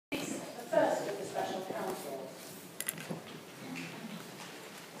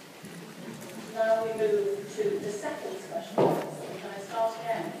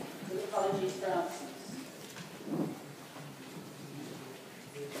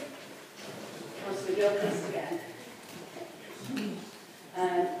Gilchrist again.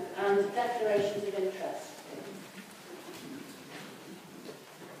 And declarations of interest.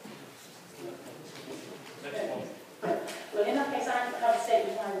 Well, in that case, I have a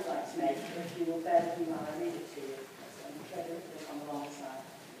statement I would like to make, if you will bear with me while I read it to you. I'm afraid it's on the wrong side.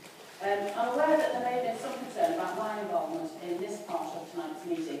 I'm aware that there may have been some concern about my involvement in this part of tonight's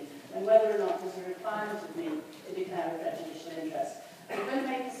meeting and whether or not there's a requirement of me to declare a prejudicial interest. I'm going to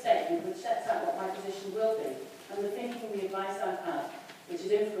make a statement which sets out what my position will be and the thinking and the advice I've had, which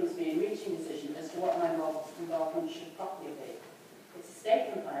has influenced me in reaching a decision as to what my involvement should properly be. It's a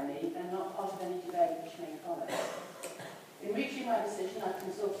statement by me and not part of any debate which may follow. In reaching my decision, I've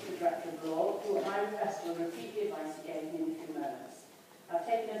consulted the Director of Law, who at my request will repeat the advice he gave me in a few moments. I've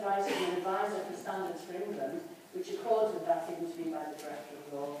taken advice from an advisor for Standards for England, which accords with that given to me by the Director of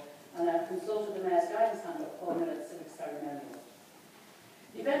Law, and I've consulted the Mayor's Guidance Handbook formula at civic ceremonial.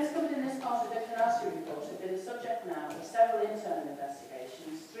 The events covered in this part of the Klonowski report have been the subject now of several internal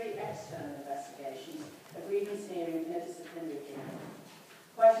investigations, 3 external investigations, a grievance hearing and a disciplinary hearing.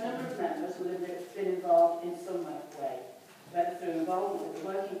 Quite a number of members will have been involved in some way, whether through involvement with the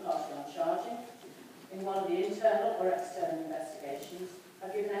working party on charging, in one of the internal or external investigations,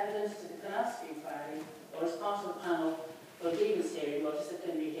 have given evidence to the Klonowski inquiry, or as part of a panel or a grievance hearing or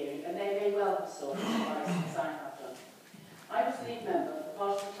disciplinary hearing, and they may well have sought advice as I have done. I was lead member for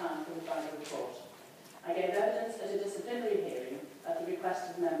part of the time covered by the report. I gave evidence at a disciplinary hearing at the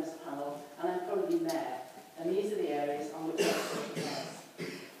request of the members' panel, and I'm currently mayor, and these are the areas on which I sought advice.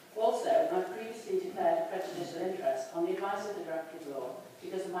 Also, I've previously declared a prejudicial interest on the advice of the Director of Law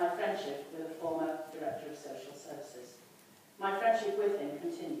because of my friendship with the former Director of Social Services. My friendship with him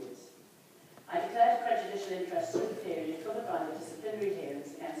continues. I declared a prejudicial interest through the period covered by the disciplinary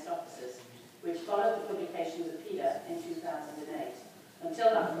hearings against officers, which followed the publication of the PIDA in 2008,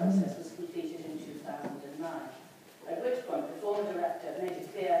 until that process was completed in 2009, at which point the former Director made it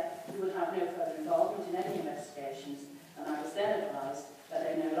clear he would have no further involvement in any investigations, and I was then advised that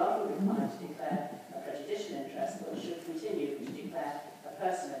they no longer required to declare a prejudicial interest, but should continue to declare a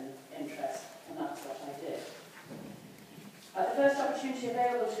personal interest, and that's what I did. At the first opportunity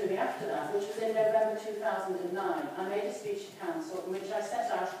available to me after that, which was in November 2009, I made a speech to Council in which I set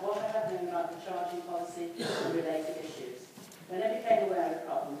out what I had known about the charging policy and related issues, when I became aware of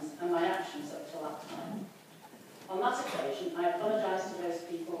problems and my actions up till that time. On that occasion, I apologised to those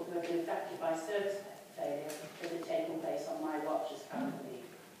people who had been affected by service failure that had taken place on my watch as current lead.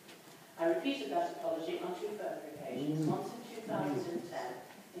 I repeated that apology on 2 further occasions, once in 2010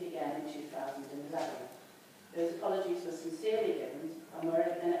 and again in 2011. Those apologies were sincerely given and were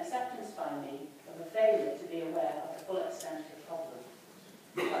an acceptance by me of a failure to be aware of the full extent of the problem.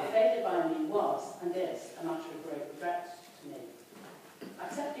 That failure by me was, and is, a matter of great regret to me.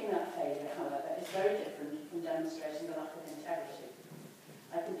 Accepting that failure, however, is very different from demonstrating a lack of integrity.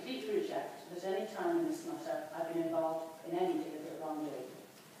 I completely reject that any time in this matter I've been involved in any deliberate wrongdoing,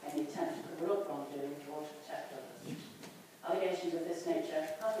 any attempt to cover up wrongdoing or to protect others. Allegations of this nature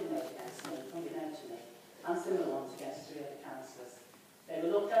have been made against me, unbeknown to me, and similar ones against 3 other councillors. They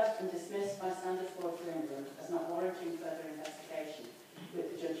were looked at and dismissed by Standards for England as not warranting further investigation, with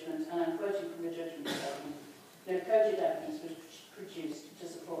the judgment, and I'm quoting from the judgment statement, no cogent evidence was produced to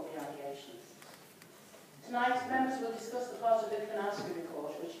support the allegations. Tonight, members will discuss the part of the Klonowski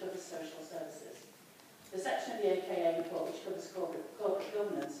report which covers social services. The section of the AKA report which covers corporate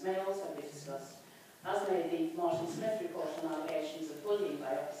governance may also be discussed, as may the Martin Smith report on allegations of bullying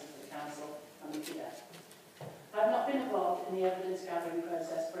by officers of the Council and the PIDA. I have not been involved in the evidence gathering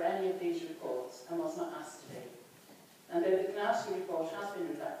process for any of these reports and was not asked to be. And though the Klonowski report has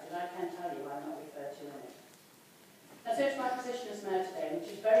been redacted, I can tell you I'm not referred to in it. And so to my position as Mayor today,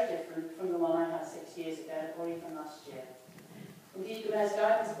 which is very different from the one I had 6 years ago or even last year. Indeed, the Mayor's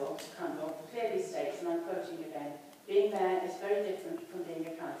Guidance Handbook clearly states, and I'm quoting again, being Mayor is very different from being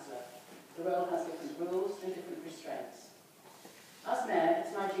a councillor. The role has different rules and different restraints. As Mayor,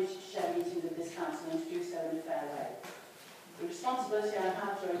 it's my duty to chair meetings of this council and to do so in a fair way. The responsibility I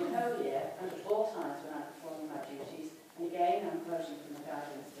have during the whole year and at all times when I'm performing my duties, and again I'm quoting from the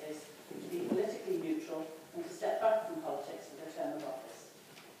guidance, is to be politically neutral and to step back from politics for the term of office.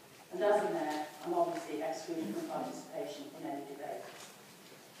 And as a Mayor, I'm obviously excluded from participation in any debate.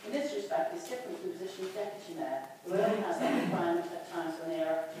 In this respect, it's different from the position of Deputy Mayor, who only has that requirement at times when they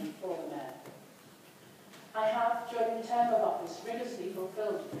are acting for the Mayor. I have, during the term of office, rigorously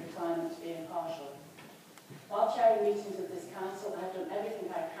fulfilled the requirement to be impartial. While chairing meetings of this council, I have done everything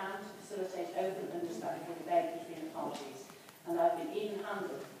I can to facilitate open and respectful debate between the parties, and I've been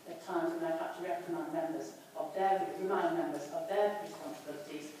even-handed at times when I've had to remind members of their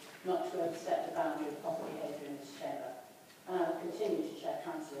responsibilities not to to overstep the boundary of proper behaviour in this chamber, and I will continue to chair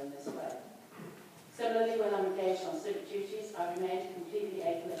council in this way. Similarly, when I'm engaged on civic duties, I remained completely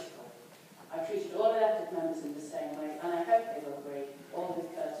apolitical. I've treated all elected members in the same way, and I hope they will agree, all with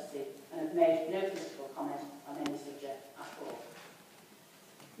courtesy, and have made no political comment on any subject at all.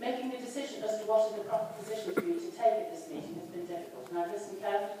 Making the decision as to what is the proper position for me to take at this meeting has been difficult, and I've listened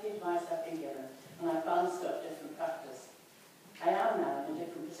carefully to the advice I've been given, and I've balanced up different factors. I am now in a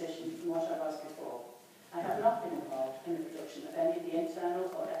different position from what I was before. I have not been involved in the production of any of the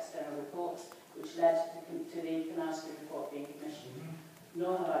internal or external reports which led to the Klonowski report being commissioned,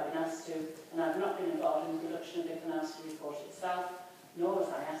 nor have I been asked to, and I have not been involved in the production of the Klonowski report itself, nor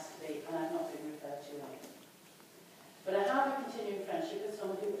was I asked to be, and I have not been referred to in it. But I have a continuing friendship with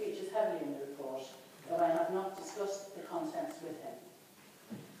someone who features heavily in the report, though I have not discussed the contents with him.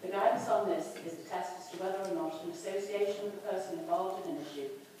 The guidance on this is the test as to whether or not an association with a person involved in an issue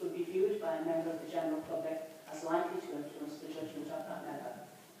would be viewed by a member of the general public as likely to influence the judgment of that member.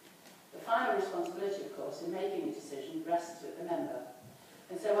 The final responsibility, of course, in making a decision rests with the member.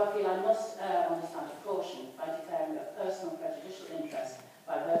 And so I feel I must err on the side of caution by declaring a personal prejudicial interest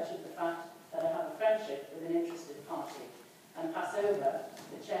by virtue of the fact that I have a friendship with an interested party, and pass over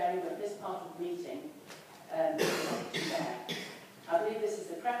the chairing of this part of the meeting to the chair. I believe this is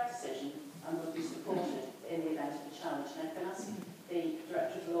the correct decision and will be supported in the event of a challenge. And I can ask the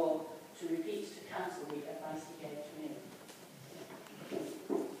Director of Law to repeat to Council the advice he gave to me.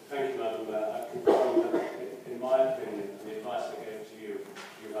 Thank you, Madam Mayor. I confirm that, in my opinion, the advice I gave to you,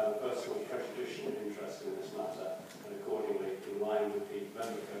 you have a personal prejudicial interest in this matter, and accordingly, in line with the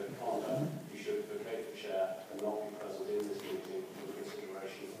Member Code of Conduct, you should vacate the chair and not be present in this meeting for the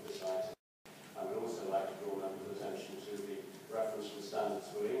consideration of this item. I would also like to draw members' attention to the reference to the standards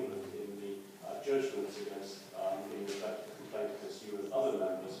for England in the judgments against, in respect to the complaint against you and other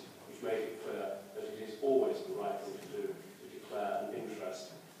members, which made it clear that it is always the right thing to do to declare an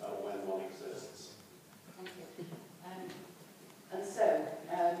interest when one exists. Thank you. And so,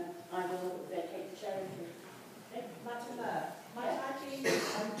 I will vacate the chair with you. Madam Mayor, might I be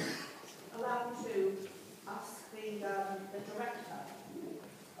allowed to ask the Director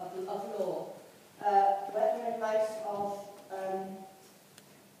of Law whether in light of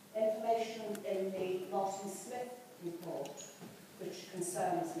information in the Martin Smith report, which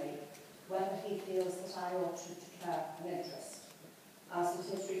concerns me, whether he feels that I ought to declare an interest, as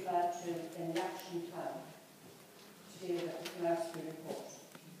it is referred to in the action plan, to deal with the Klonowski report.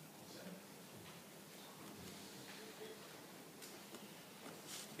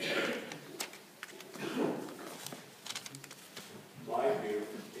 My view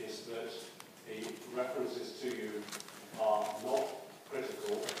is that the references to you are not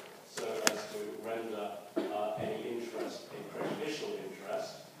critical so as to render any interest a prejudicial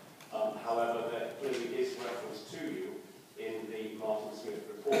interest. However, there clearly is reference to you in the Martin Smith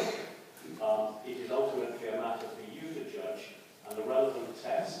report. It is ultimately a matter for you to judge, and the relevant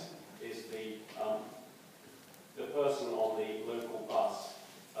test is the person on the local bus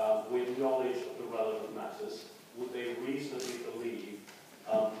with knowledge of the relevant matters. Would they reasonably believe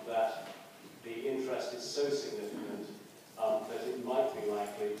that the interest is so significant that it might be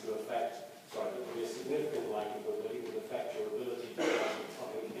likely to affect, there would be a significant likelihood that it would affect your ability to have a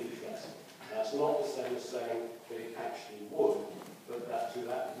public interest. That's not the same as saying that it actually would, but that to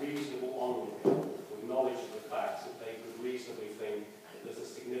that reasonable onlooker, with knowledge of the facts, that they could reasonably think that there's a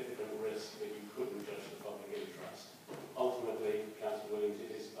significant risk that you couldn't judge the public interest. Ultimately, Councillor Williams,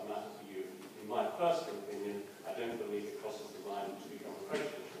 it is a matter for you. In my personal opinion, I don't believe it crosses the line to become a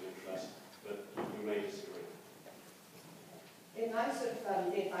prejudicial interest, but you may disagree. In light of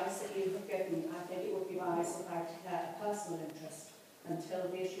the advice that you have given, I think it would be wise if I declare a personal interest until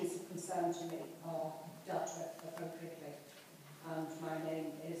the issues of concern to me are dealt with appropriately and my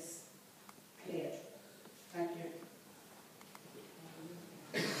name is cleared. Thank you.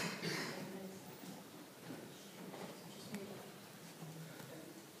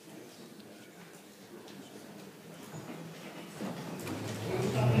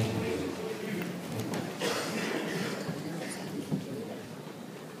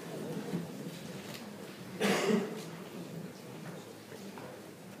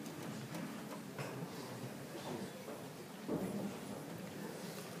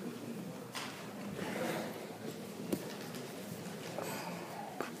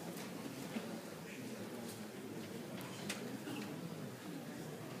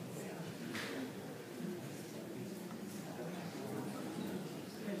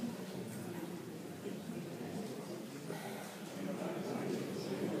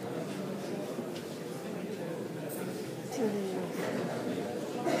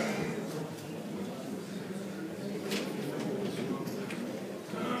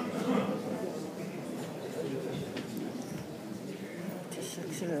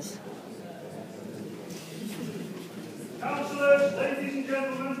 members. Councillors, ladies and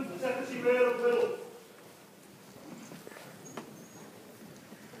gentlemen, the Deputy Mayor of Wirral.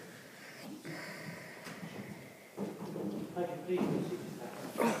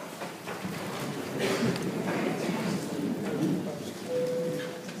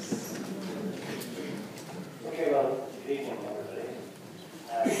 Okay, well, good evening, everybody.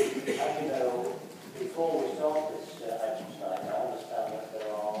 As you know, before we start this item tonight, I understand that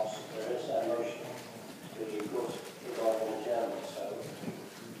there is a motion to be put regarding adjournment, so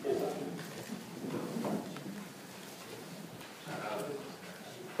is there?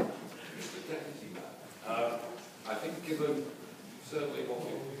 Mr. Deputy Mayor, I think given certainly what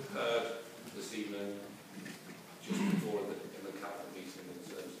we've heard this evening, just before in the cabinet meeting in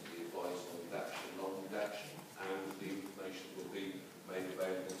terms of the advice on redaction, non-redaction, and the information will be made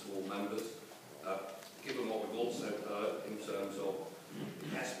available to all members, given what we've also heard in terms of the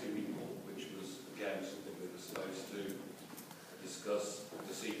SB report, which was again something we were supposed to discuss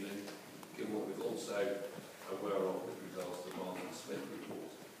this evening, given what we've also aware of with regards to the Martin Smith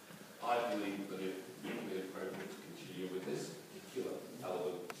report, I believe that it would be appropriate to continue with this particular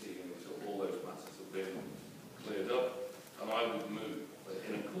element seeing until all those matters have been cleared up, and I would move that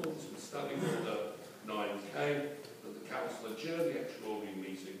in accordance with Standing Order 9K that the Council adjourn the extraordinary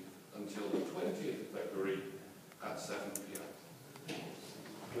meeting until the 20th of February at 7 p.m.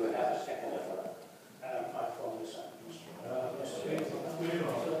 Do we have a second for that? I follow this up.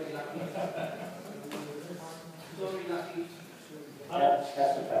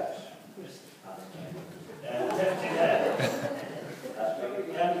 That's the facts.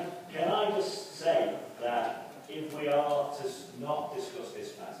 Deputy Mayor, can I just say that if we are to not discuss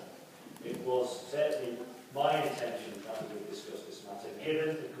this matter, it was certainly my intention that we would discuss this matter,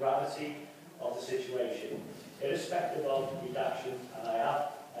 given the gravity of the situation, irrespective of redaction, and I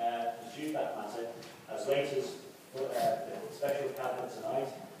have pursued that matter as late as the special cabinet tonight.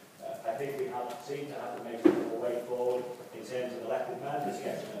 I think we seem to have to make a way forward in terms of elected members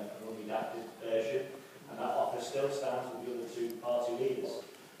getting an unredacted version, and that offer still stands with the other two party leaders.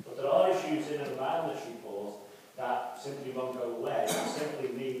 But there are issues in and around this report that simply won't go away and simply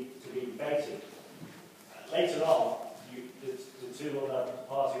need to be debated. Later on, the two other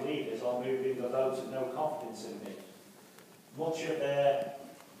party leaders are moving the vote of no confidence in me. Much of their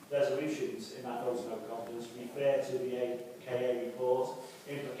resolutions in that vote of no confidence refer to the AKA report,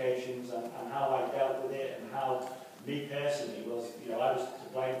 implications and how I dealt with it and how me personally was, I was to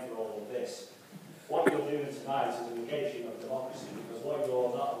blame for all of this. What you're doing tonight is a negation of democracy, because what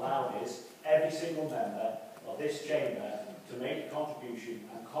you're not allowing is every single member of this chamber to make a contribution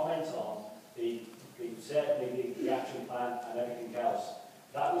and comment on certainly the action plan and everything else.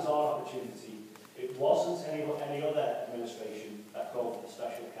 That was our opportunity. It wasn't any other administration that called for the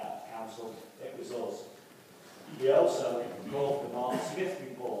special council, it was us. We also called for the Martin Smith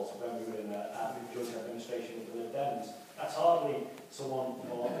report when we were in the joint administration of the Lib Dems. That's hardly someone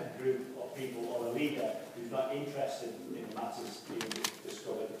or a group of people or a leader who's not interested in matters being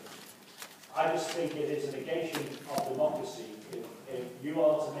discovered. I just think it is a negation of democracy if you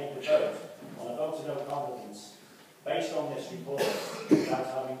are to make a vote on a vote of no confidence based on this report without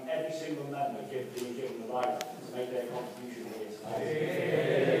having every single member being given the right to make their contribution here tonight.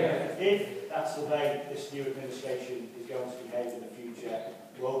 If that's the way this new administration is going to behave in the future,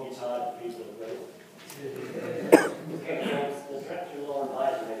 we'll be tired of people of Wirral. Okay, so the Director of Law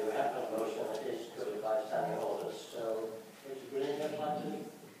advised me we have got a motion that is covered by standing orders, so would you really like to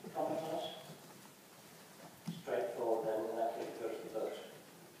comment on it? Straightforward then, and that will go to the vote.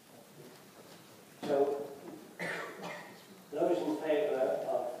 So, those in favour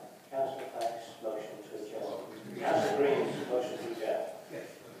of Councillor Flack's motion to adjourn, Councillor Green's motion to adjourn.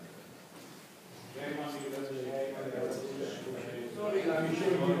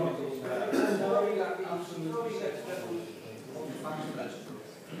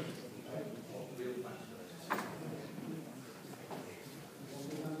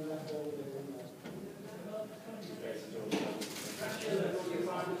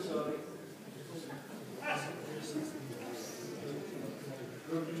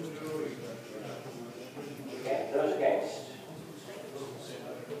 Okay, those against?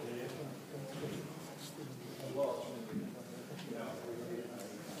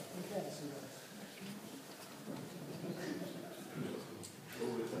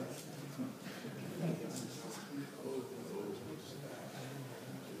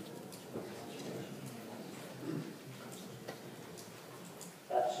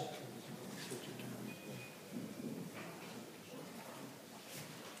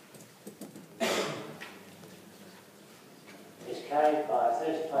 carried by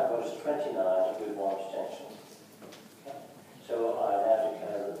 35 votes to 29 with 1 abstention. Okay. So I now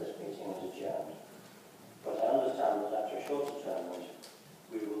declare that this meeting is adjourned. But I understand that after a shorter term,